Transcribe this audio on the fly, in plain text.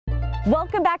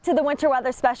Welcome back to the Winter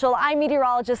Weather Special. I'm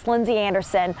meteorologist Lindsay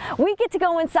Anderson. We get to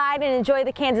go inside and enjoy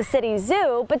the Kansas City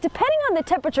Zoo, but depending on the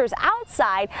temperatures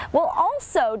outside will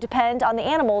also depend on the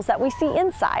animals that we see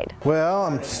inside. Well,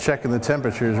 I'm just checking the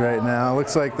temperatures right now.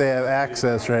 Looks like they have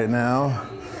access right now.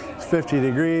 It's 50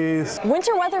 degrees.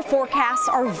 Winter weather forecasts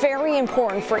are very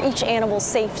important for each animal's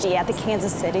safety at the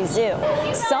Kansas City Zoo.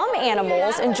 Some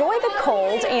animals enjoy the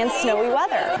cold and snowy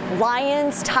weather.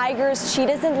 Lions, tigers,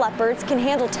 cheetahs, and leopards can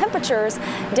handle temperatures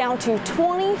down to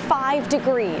 25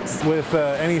 degrees. With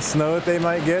any snow that they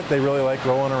might get, they really like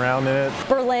rolling around in it.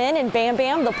 Berlin and Bam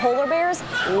Bam, the polar bears,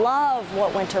 love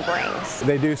what winter brings.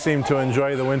 They do seem to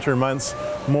enjoy the winter months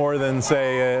more than,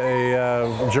 say,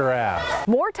 a giraffe.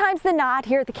 More times than not,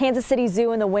 here at the Kansas City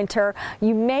Zoo in the winter,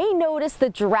 you may notice the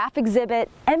giraffe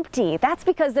exhibit empty. That's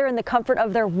because they're in the comfort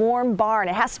of their warm barn.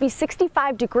 It has to be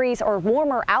 65 degrees or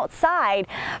warmer outside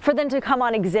for them to come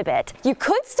on exhibit. You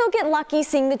could still get lucky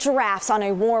seeing the giraffes on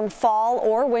a warm fall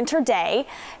or winter day.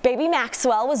 Baby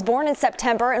Maxwell was born in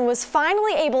September and was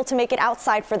finally able to make it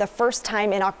outside for the first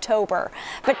time in October.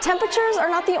 But temperatures are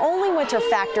not the only winter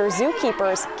factor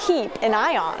zookeepers keep an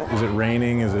eye on. Is it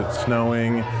raining? Is it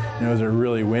snowing? Is it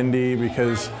really windy?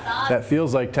 Because that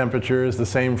feels like temperature is the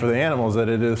same for the animals that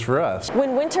it is for us.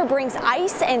 When winter brings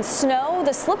ice and snow,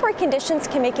 the slippery conditions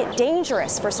can make it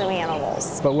dangerous for some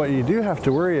animals. But what you do have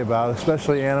to worry about,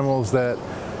 especially animals that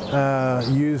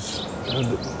use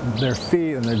their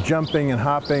feet and they're jumping and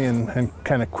hopping and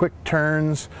kind of quick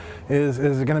turns, is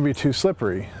it going to be too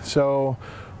slippery? So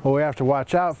what we have to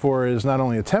watch out for is not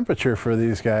only the temperature for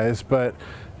these guys, but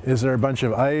is there a bunch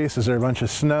of ice? Is there a bunch of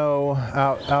snow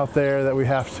out there that we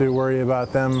have to worry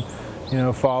about them,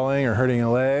 falling or hurting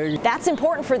a leg? That's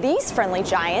important for these friendly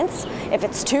giants. If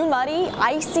it's too muddy,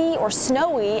 icy, or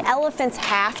snowy, elephants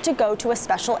have to go to a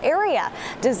special area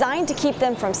designed to keep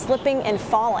them from slipping and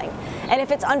falling. And if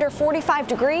it's under 45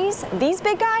 degrees, these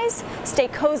big guys stay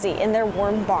cozy in their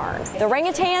warm barn. The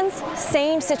orangutans,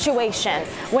 same situation.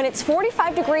 When it's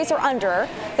 45 degrees or under,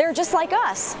 they're just like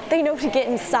us. They know to get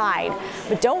inside.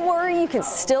 But don't worry, you can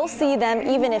still see them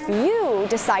even if you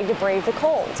decide to brave the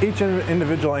cold. Each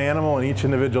individual animal and each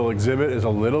individual exhibit is a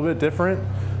little bit different,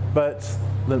 but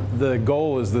the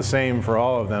goal is the same for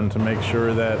all of them, to make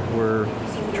sure that we're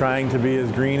trying to be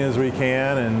as green as we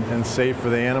can and safe for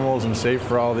the animals and safe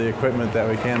for all the equipment that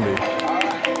we can be.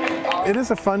 It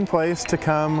is a fun place to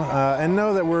come and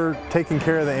know that we're taking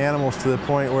care of the animals to the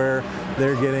point where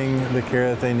they're getting the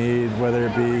care that they need, whether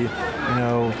it be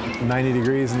 90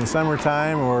 degrees in the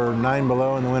summertime or 9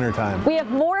 below in the wintertime. We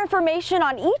have more information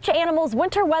on each animal's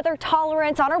winter weather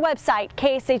tolerance on our website,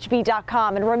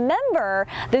 kshb.com. And remember,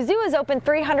 the zoo is open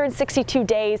 362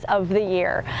 days of the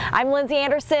year. I'm Lindsay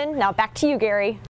Anderson. Now back to you, Gary.